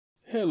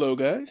Hello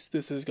guys,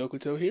 this is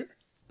Gokuto here.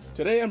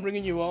 Today I'm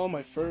bringing you all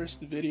my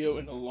first video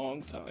in a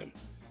long time.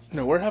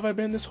 Now where have I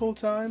been this whole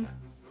time?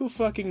 Who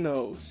fucking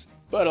knows?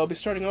 But I'll be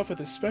starting off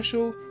with a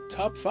special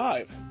top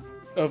 5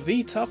 of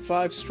the top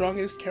 5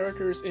 strongest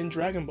characters in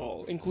Dragon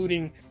Ball,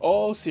 including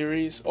all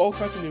series, all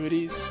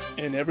continuities,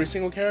 and every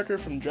single character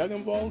from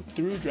Dragon Ball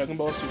through Dragon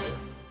Ball Super.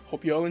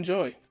 Hope you all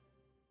enjoy.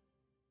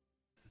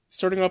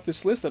 Starting off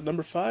this list at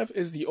number 5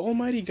 is the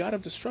almighty god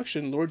of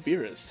destruction, Lord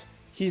Beerus.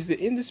 He's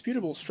the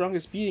indisputable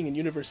strongest being in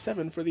Universe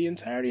 7 for the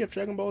entirety of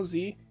Dragon Ball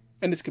Z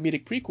and its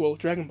comedic prequel,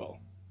 Dragon Ball.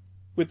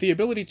 With the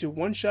ability to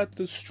one-shot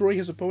destroy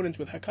his opponents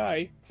with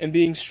Hakai, and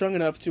being strong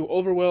enough to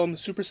overwhelm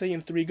Super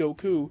Saiyan 3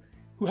 Goku,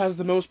 who has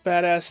the most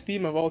badass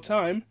theme of all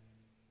time,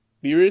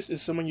 Beerus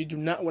is someone you do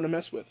not want to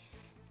mess with.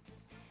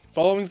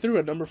 Following through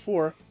at number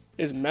 4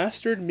 is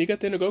Mastered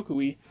Migate no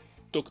Gokui,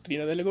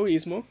 Doctrina del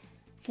Egoísmo,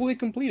 fully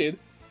completed,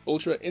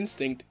 Ultra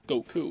Instinct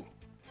Goku.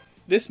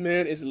 This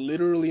man is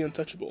literally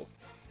untouchable,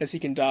 as he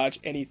can dodge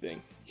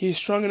anything. He's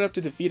strong enough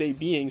to defeat a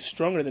being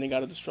stronger than a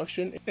god of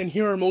destruction, and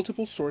here are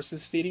multiple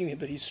sources stating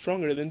that he's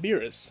stronger than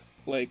Beerus,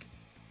 like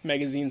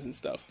magazines and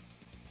stuff.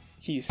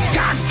 He's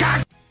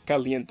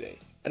caliente.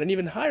 At an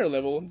even higher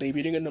level,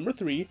 debuting at number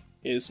 3,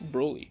 is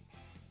Broly.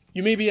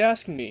 You may be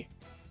asking me,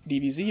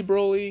 DBZ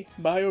Broly,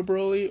 Bio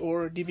Broly,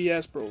 or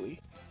DBS Broly?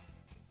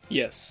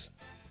 Yes,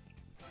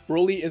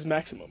 Broly is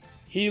maximum.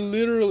 He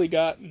literally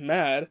got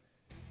mad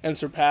and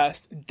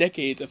surpassed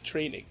decades of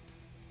training,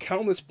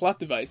 countless plot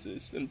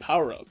devices and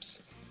power-ups,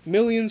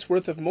 millions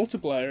worth of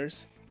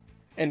multipliers,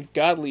 and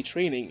godly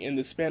training in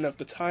the span of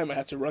the time I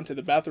had to run to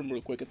the bathroom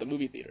real quick at the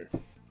movie theater.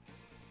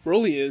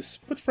 Broly is,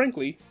 but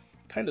frankly,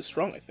 kinda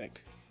strong, I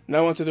think.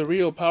 Now onto the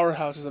real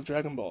powerhouses of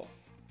Dragon Ball.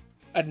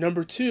 At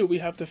number 2 we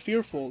have the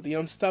fearful, the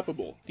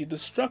unstoppable, the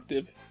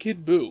destructive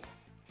Kid Buu.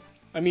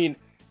 I mean,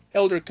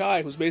 Elder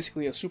Kai, who's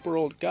basically a super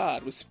old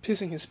god, was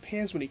pissing his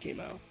pants when he came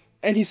out.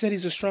 And he said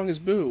he's as strong as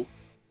Buu.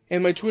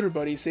 And my Twitter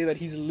buddies say that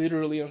he's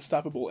literally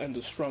unstoppable and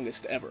the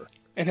strongest ever.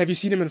 And have you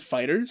seen him in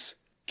Fighters?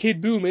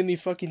 Kid Buu made me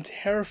fucking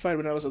terrified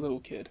when I was a little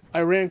kid. I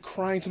ran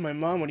crying to my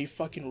mom when he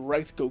fucking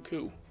wrecked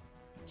Goku.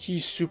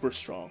 He's super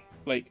strong.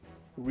 Like,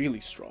 really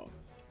strong.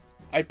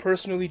 I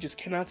personally just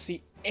cannot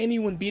see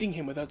anyone beating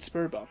him without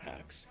Spirit Bomb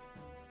hacks.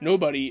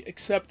 Nobody,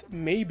 except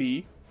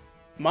maybe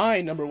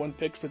my number 1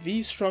 pick for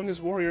the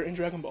strongest warrior in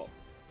Dragon Ball.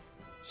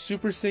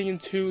 Super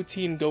Saiyan 2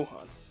 Teen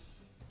Gohan.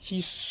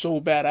 He's so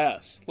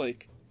badass.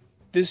 Like,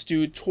 this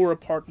dude tore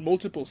apart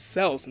multiple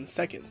cells in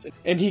seconds,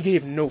 and he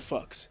gave no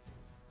fucks.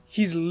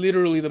 He's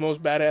literally the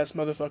most badass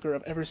motherfucker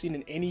I've ever seen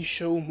in any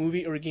show,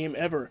 movie, or game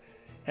ever,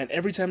 and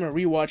every time I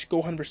rewatch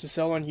Gohan vs.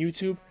 Cell on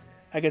YouTube,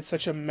 I get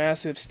such a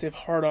massive stiff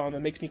hard-on that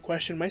makes me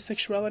question my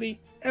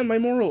sexuality and my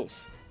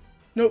morals.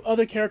 No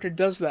other character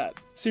does that,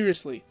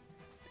 seriously.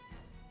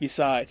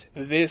 Besides,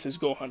 this is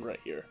Gohan right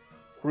here.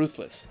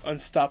 Ruthless,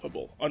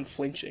 unstoppable,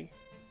 unflinching.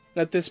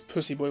 Not this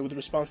pussy boy with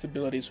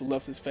responsibilities who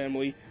loves his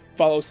family,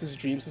 follows his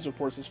dreams, and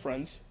supports his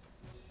friends.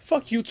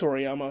 Fuck you,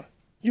 Toriyama.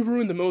 You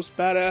ruined the most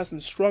badass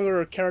and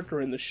stronger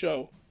character in the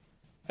show.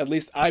 At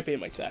least I pay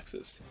my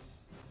taxes.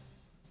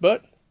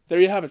 But,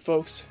 there you have it,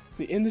 folks.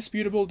 The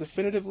indisputable,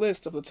 definitive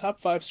list of the top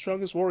 5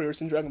 strongest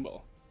warriors in Dragon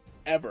Ball.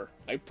 Ever,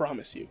 I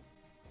promise you.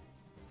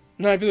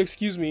 Now if you'll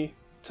excuse me,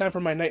 time for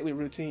my nightly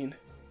routine.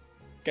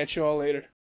 Catch you all later.